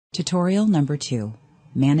Tutorial number 2.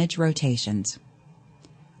 Manage rotations.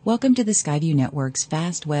 Welcome to the Skyview Networks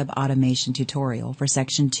Fast Web Automation tutorial for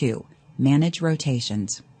Section 2, Manage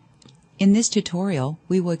Rotations. In this tutorial,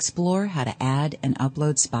 we will explore how to add and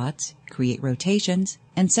upload spots, create rotations,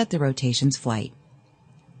 and set the rotation's flight.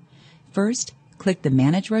 First, click the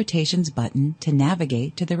Manage Rotations button to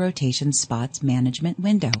navigate to the Rotation Spots Management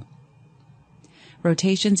window.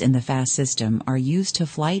 Rotations in the F.A.S.T system are used to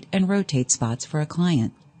flight and rotate spots for a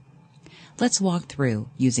client. Let's walk through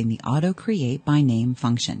using the Auto Create by Name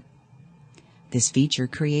function. This feature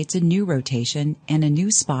creates a new rotation and a new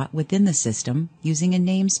spot within the system using a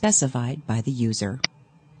name specified by the user.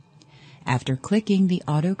 After clicking the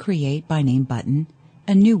Auto Create by Name button,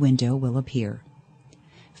 a new window will appear.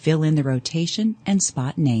 Fill in the rotation and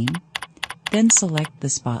spot name, then select the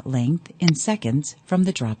spot length in seconds from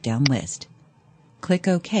the drop-down list. Click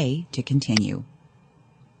OK to continue.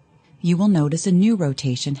 You will notice a new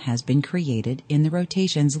rotation has been created in the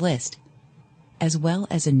rotations list, as well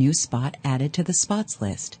as a new spot added to the spots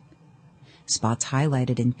list. Spots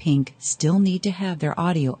highlighted in pink still need to have their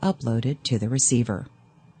audio uploaded to the receiver.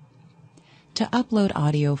 To upload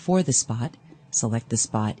audio for the spot, select the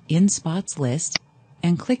spot in Spots list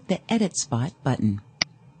and click the Edit Spot button.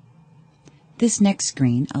 This next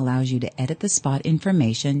screen allows you to edit the spot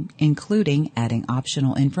information, including adding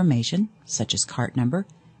optional information such as cart number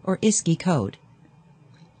or ISKI code.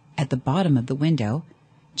 At the bottom of the window,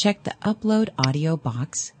 check the Upload Audio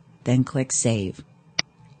box, then click Save.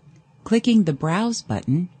 Clicking the Browse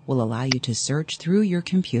button will allow you to search through your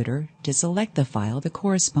computer to select the file that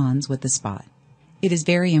corresponds with the spot. It is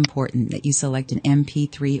very important that you select an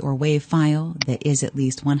MP3 or WAV file that is at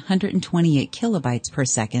least 128 kilobytes per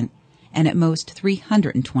second and at most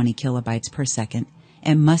 320 kilobytes per second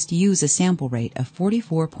and must use a sample rate of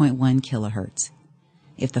 44.1 kilohertz.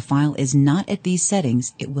 If the file is not at these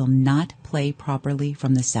settings, it will not play properly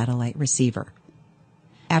from the satellite receiver.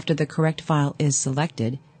 After the correct file is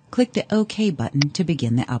selected, click the OK button to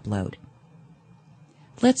begin the upload.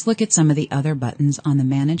 Let's look at some of the other buttons on the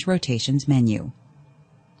Manage Rotations menu.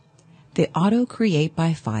 The Auto Create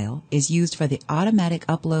by File is used for the automatic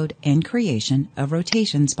upload and creation of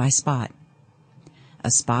rotations by spot.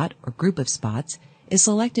 A spot or group of spots is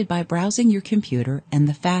selected by browsing your computer, and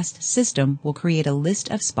the F.A.S.T system will create a list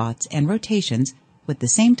of spots and rotations with the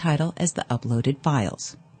same title as the uploaded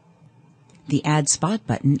files. The Add Spot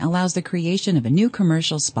button allows the creation of a new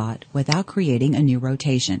commercial spot without creating a new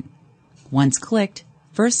rotation. Once clicked,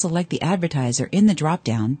 first select the advertiser in the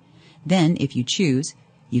drop-down, then, if you choose,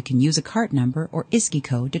 you can use a cart number or ISKI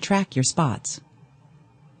code to track your spots.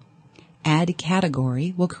 Add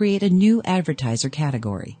Category will create a new advertiser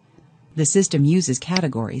category. The system uses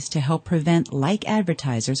categories to help prevent like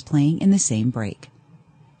advertisers playing in the same break.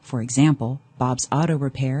 For example, Bob's Auto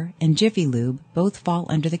Repair and Jiffy Lube both fall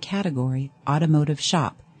under the category Automotive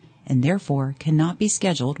Shop and therefore cannot be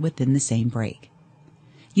scheduled within the same break.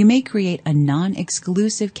 You may create a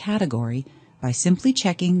non-exclusive category by simply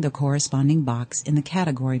checking the corresponding box in the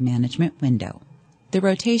Category Management window. The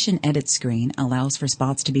Rotation Edit screen allows for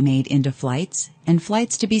spots to be made into flights and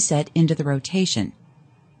flights to be set into the rotation.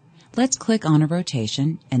 Let's click on a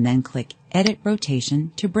rotation and then click Edit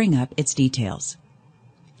Rotation to bring up its details.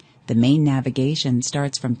 The main navigation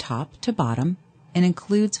starts from top to bottom and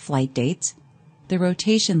includes flight dates, the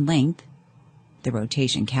rotation length, the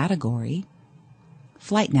rotation category,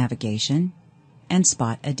 flight navigation, and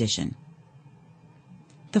spot addition.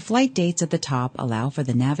 The flight dates at the top allow for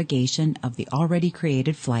the navigation of the already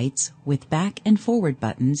created flights with back and forward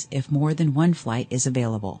buttons if more than one flight is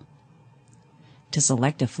available. To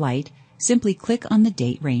select a flight, simply click on the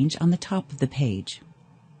date range on the top of the page.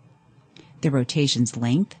 The rotation's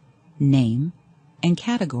length, name, and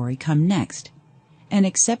category come next, and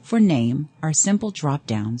except for name are simple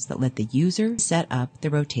drop-downs that let the user set up the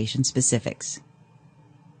rotation specifics.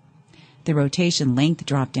 The rotation length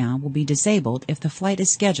drop-down will be disabled if the flight is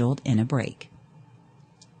scheduled in a break.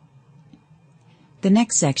 The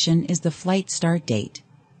next section is the flight start date,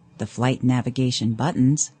 the flight navigation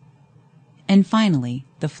buttons, and finally,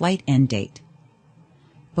 the flight end date.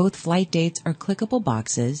 Both flight dates are clickable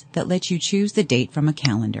boxes that let you choose the date from a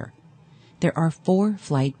calendar. There are 4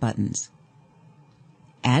 flight buttons.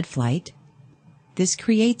 Add Flight. This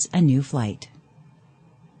creates a new flight.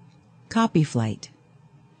 Copy Flight.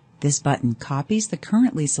 This button copies the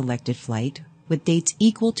currently selected flight with dates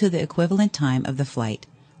equal to the equivalent time of the flight,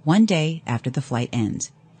 1 day after the flight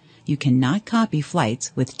ends. You cannot copy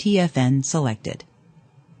flights with TFN selected.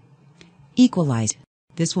 Equalize.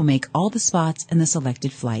 This will make all the spots in the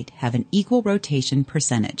selected flight have an equal rotation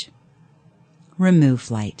percentage. Remove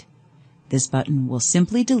Flight. This button will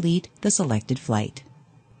simply delete the selected flight.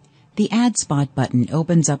 The Add Spot button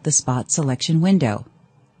opens up the spot selection window.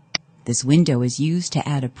 This window is used to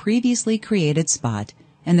add a previously created spot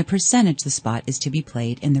and the percentage the spot is to be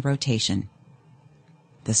played in the rotation.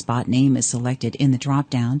 The spot name is selected in the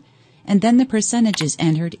drop-down, and then the percentage is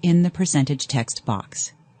entered in the percentage text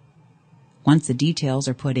box. Once the details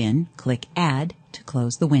are put in, click Add to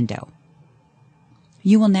close the window.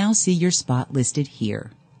 You will now see your spot listed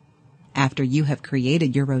here. After you have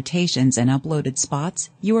created your rotations and uploaded spots,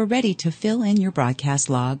 you are ready to fill in your broadcast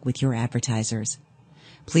log with your advertisers.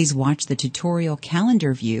 Please watch the tutorial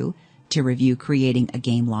calendar view to review creating a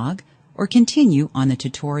game log or continue on the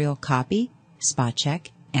tutorial copy, spot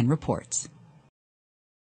check, and reports.